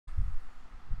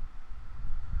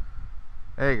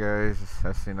Hey guys,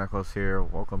 SC Knuckles here,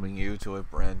 welcoming you to a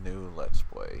brand new Let's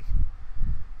Play.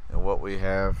 And what we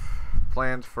have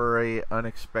planned for a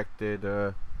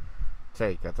unexpected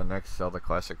take at the next Zelda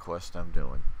Classic quest I'm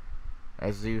doing.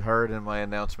 As you heard in my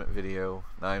announcement video,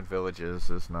 9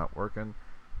 villages is not working.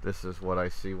 This is what I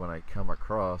see when I come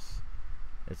across.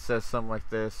 It says something like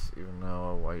this, even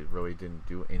though I really didn't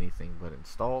do anything but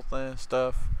install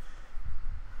stuff.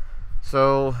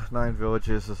 So, 9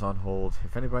 villages is on hold.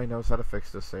 If anybody knows how to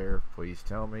fix this there, please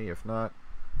tell me. If not,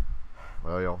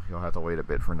 well, you'll have to wait a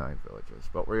bit for 9 villages.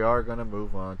 But we are going to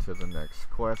move on to the next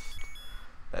quest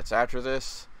that's after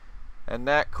this. And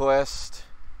that quest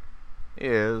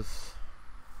is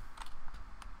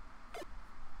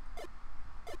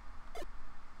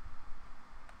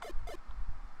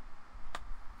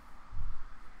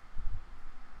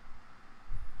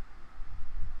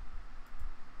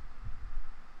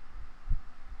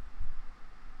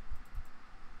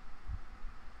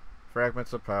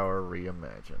Fragments of Power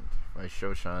Reimagined by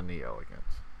Shoshan the Elegant.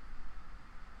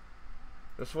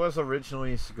 This was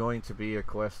originally going to be a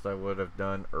quest I would have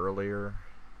done earlier,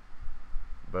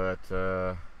 but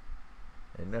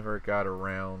it never got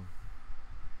around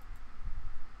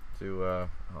to,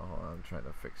 I'm trying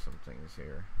to fix some things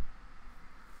here.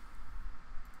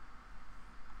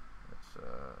 Let's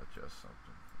adjust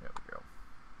something. There we go.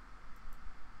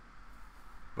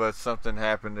 But something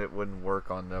happened, it wouldn't work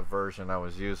on the version I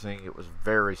was using. It was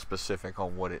very specific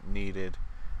on what it needed,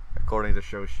 according to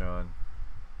Shoshan.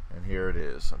 And here it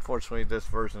is. Unfortunately, this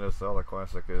version of Zelda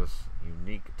Classic is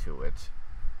unique to it.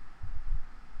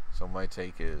 So my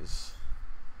take is,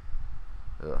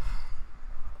 I'm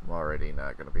already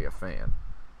not going to be a fan,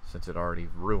 since it already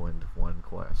ruined one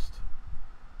quest.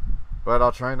 But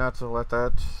I'll try not to let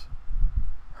that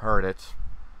hurt it.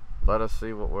 Let us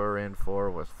see what we're in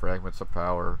for with Fragments of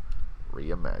Power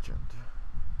Reimagined.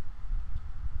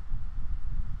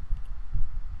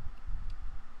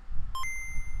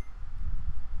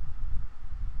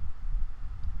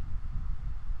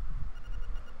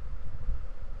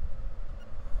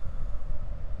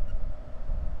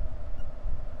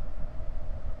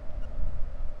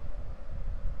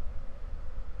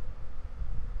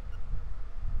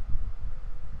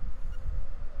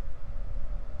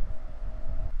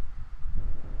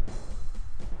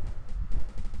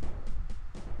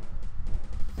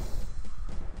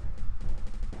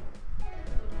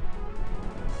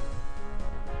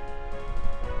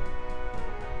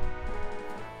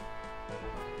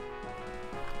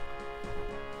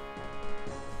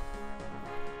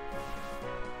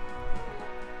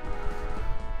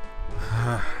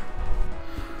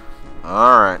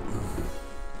 Alright.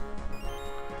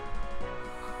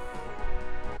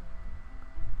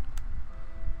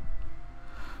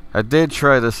 I did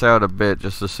try this out a bit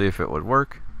just to see if it would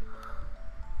work.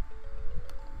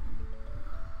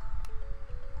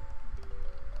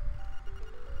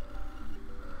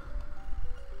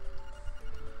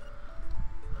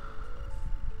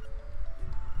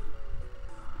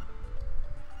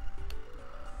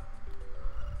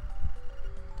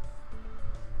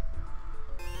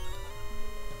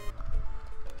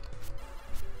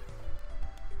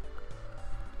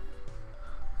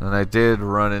 And I did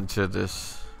run into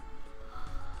this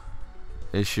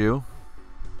issue.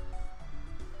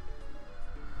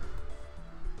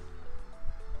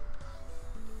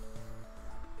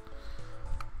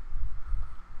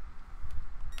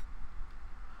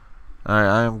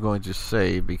 I am going to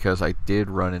say, because I did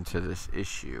run into this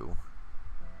issue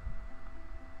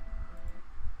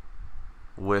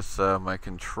with my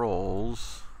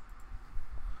controls.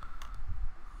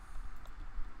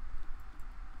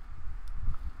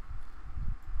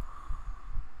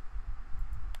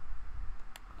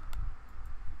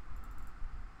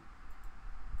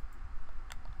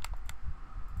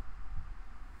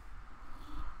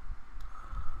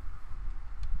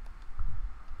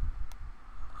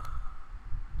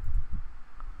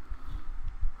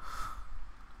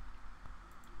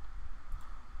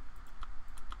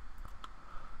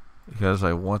 Because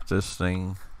I want this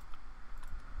thing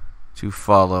to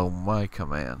follow my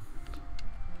command.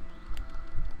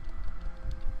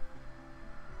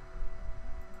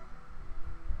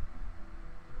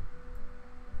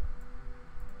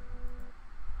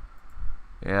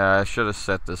 Yeah, I should have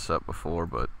set this up before,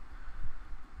 but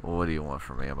what do you want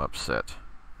from me? I'm upset.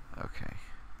 Okay.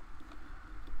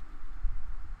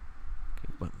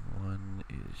 Okay, button 1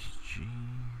 is G.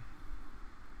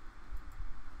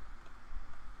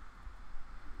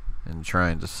 And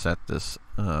trying to set this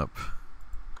up.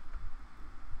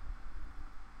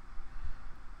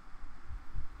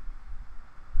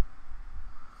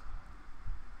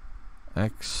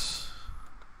 X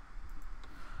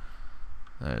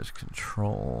That is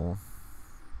control.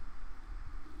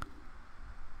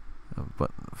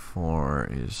 Button 4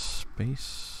 is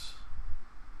space.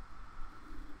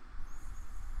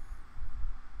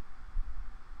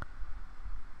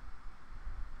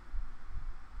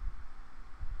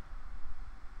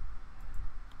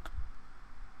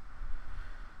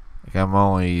 Like I'm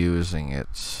only using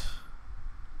it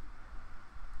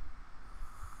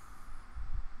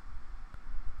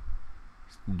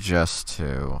just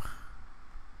to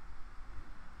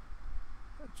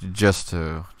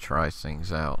try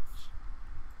things out.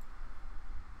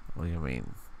 What do you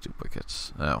mean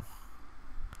duplicates? No.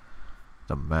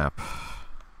 The map.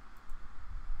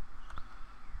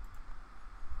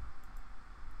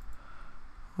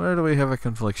 Where do we have a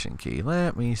confliction key?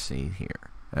 Let me see here.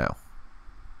 Oh.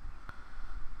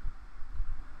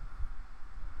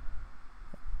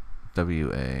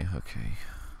 WA, okay.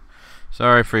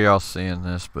 Sorry for y'all seeing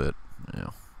this, but, you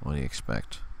know, what do you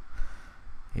expect?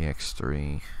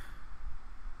 EX3.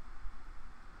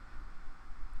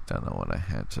 Don't know what I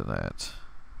had to that.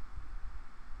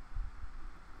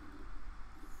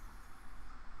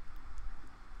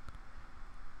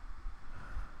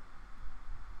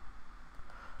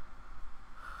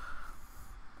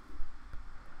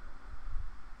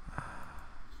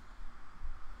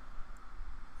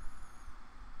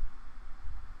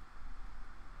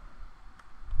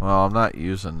 Well, I'm not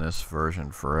using this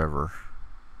version forever.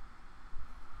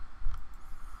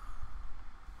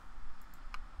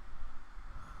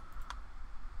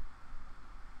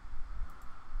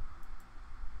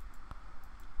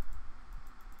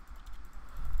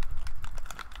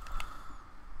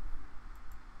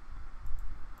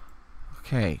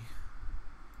 Okay.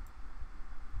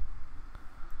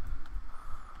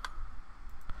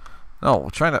 No, we're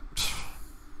trying to...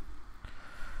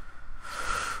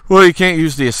 Well, you can't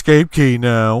use the escape key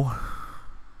now.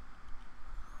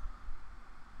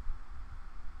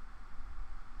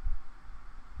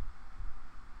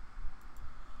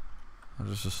 I'll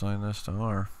just assign this to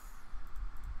R.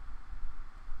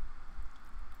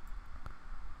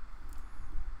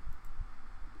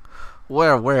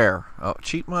 Where? Oh,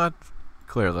 cheat mod?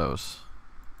 Clear those.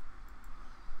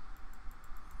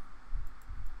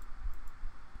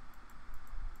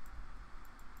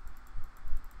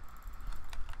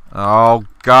 Oh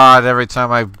God, every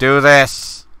time I do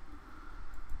this.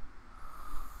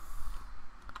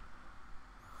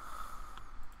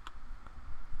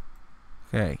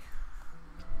 Okay.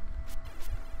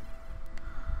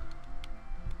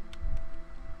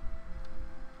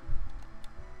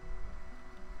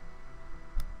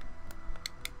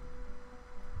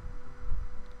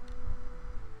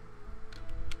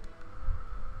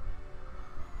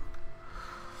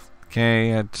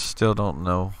 Okay, I still don't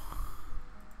know.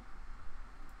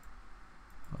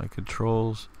 My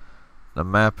controls. The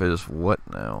map is what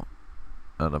now?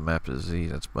 Oh, the map is Z.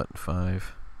 That's button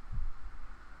 5.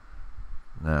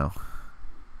 Now.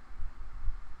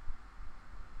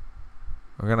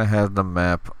 We're going to have the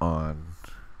map on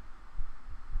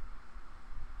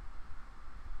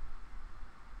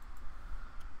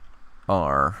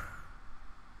R.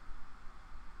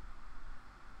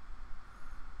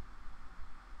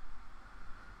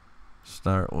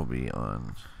 Start will be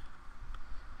on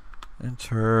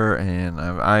enter, and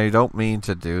I don't mean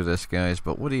to do this, guys,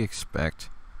 but what do you expect?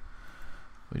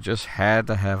 We just had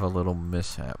to have a little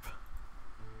mishap.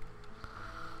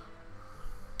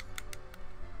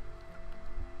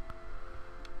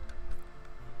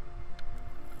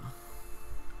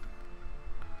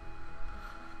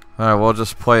 Alright, we'll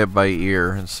just play it by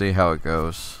ear and see how it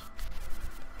goes.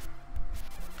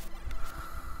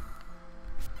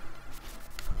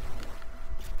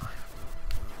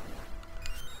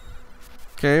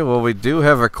 Okay, well, we do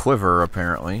have a quiver,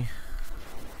 apparently.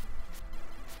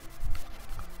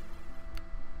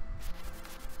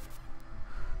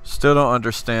 Still don't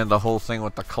understand the whole thing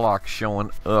with the clock showing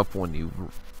up when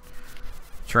you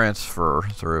transfer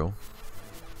through.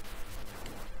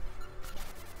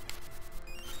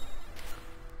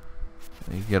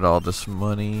 You get all this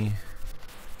money.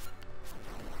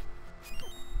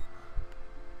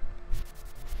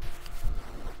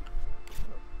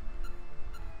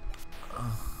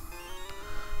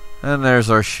 And there's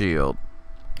our shield.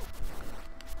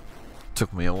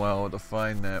 Took me a while to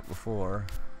find that before.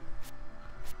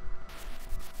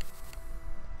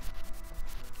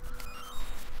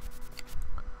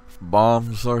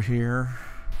 Bombs are here.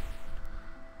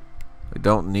 We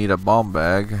don't need a bomb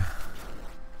bag.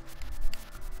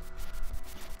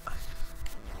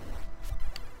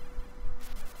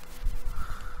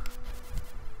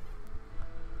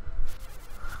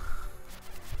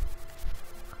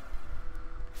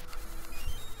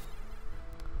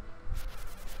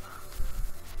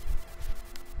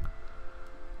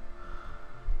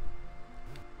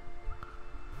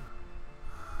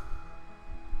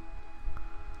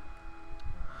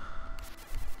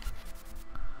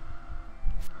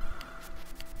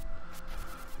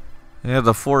 Yeah,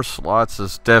 the 4 slots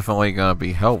is definitely going to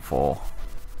be helpful.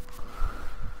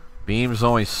 Beam's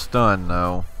only stun,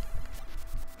 though.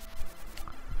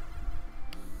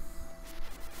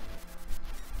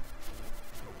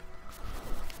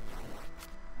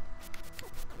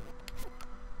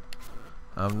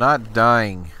 I'm not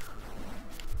dying.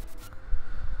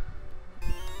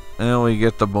 And we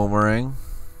get the boomerang.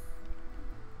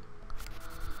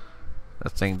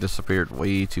 That thing disappeared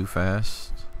way too fast.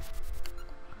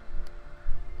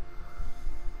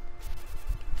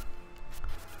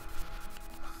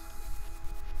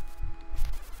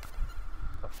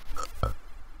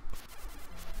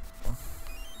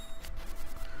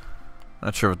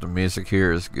 Not sure if the music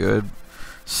here is good.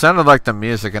 Sounded like the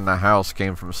music in the house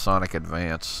came from Sonic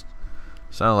Advance.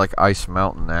 Sounded like Ice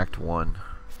Mountain Act 1.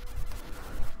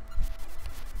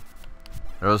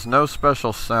 There was no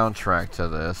special soundtrack to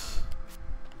this.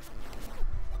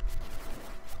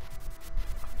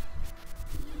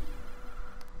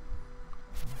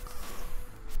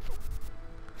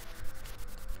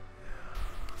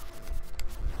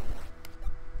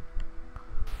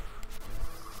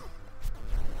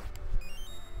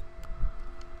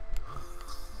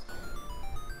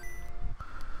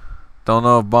 Don't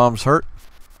know if bombs hurt.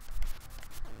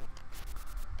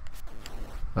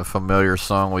 A familiar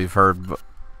song we've heard.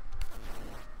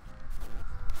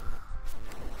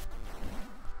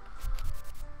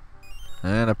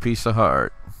 And a piece of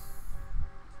heart.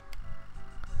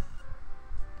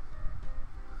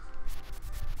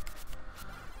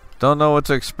 Don't know what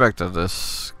to expect of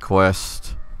this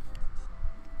quest.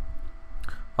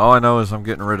 All I know is I'm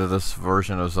getting rid of this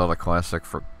version of Zelda Classic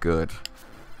for good.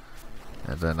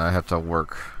 And then I have to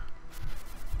work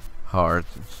hard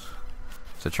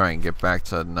to try and get back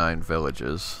to 9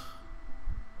 villages.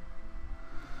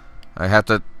 I have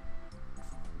to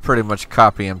pretty much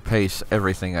copy and paste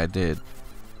everything I did.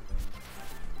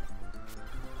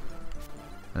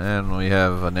 And we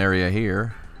have an area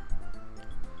here.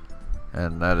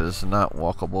 And that is not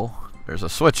walkable. There's a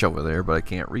switch over there, but I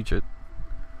can't reach it.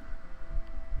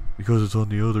 Because it's on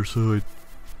the other side.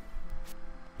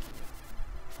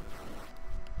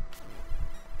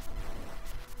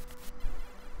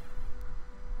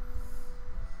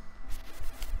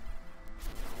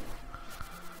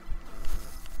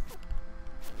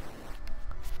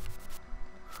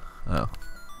 Oh.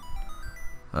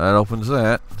 That opens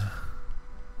that.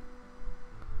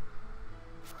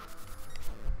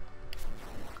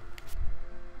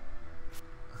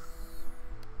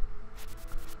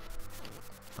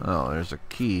 Oh, there's a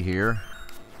key here.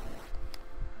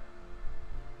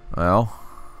 Well.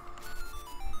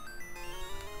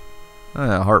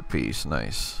 Ah, heart piece.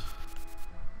 Nice.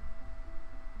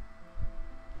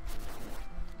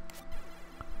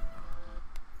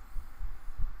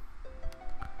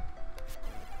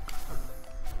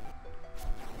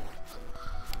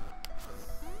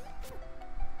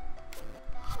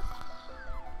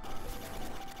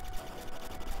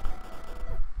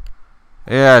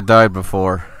 Yeah, I died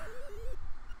before.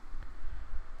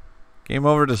 Game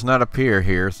over does not appear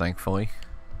here, thankfully.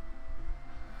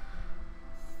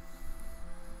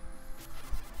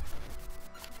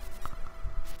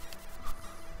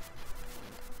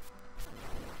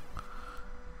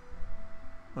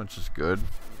 Which is good,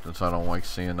 since I don't like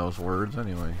seeing those words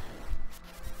anyway.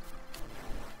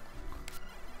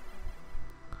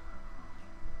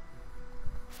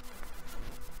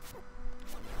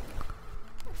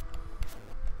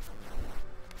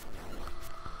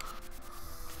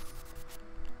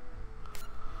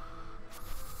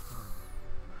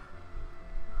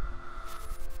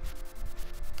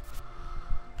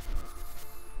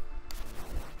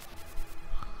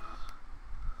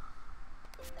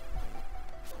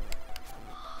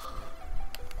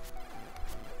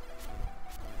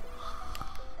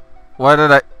 Why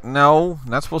did I... No,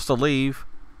 not supposed to leave.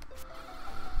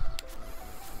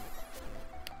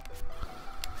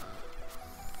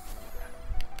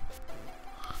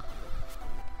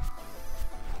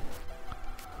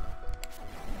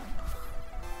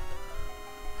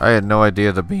 I had no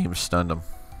idea the beam stunned him.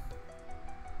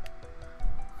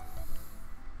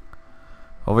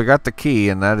 Well, we got the key,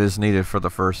 and that is needed for the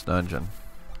first dungeon.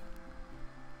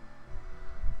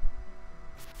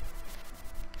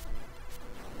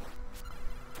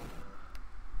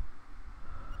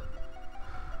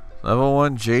 Level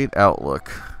 1 Jade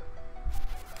Outlook.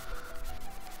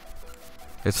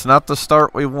 It's not the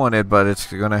start we wanted, but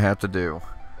it's gonna have to do.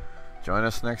 Join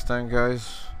us next time,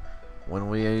 guys, when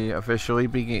we officially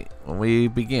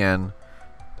begin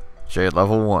Jade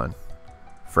Level 1.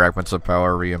 Fragments of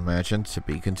Power Reimagined, to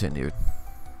be continued.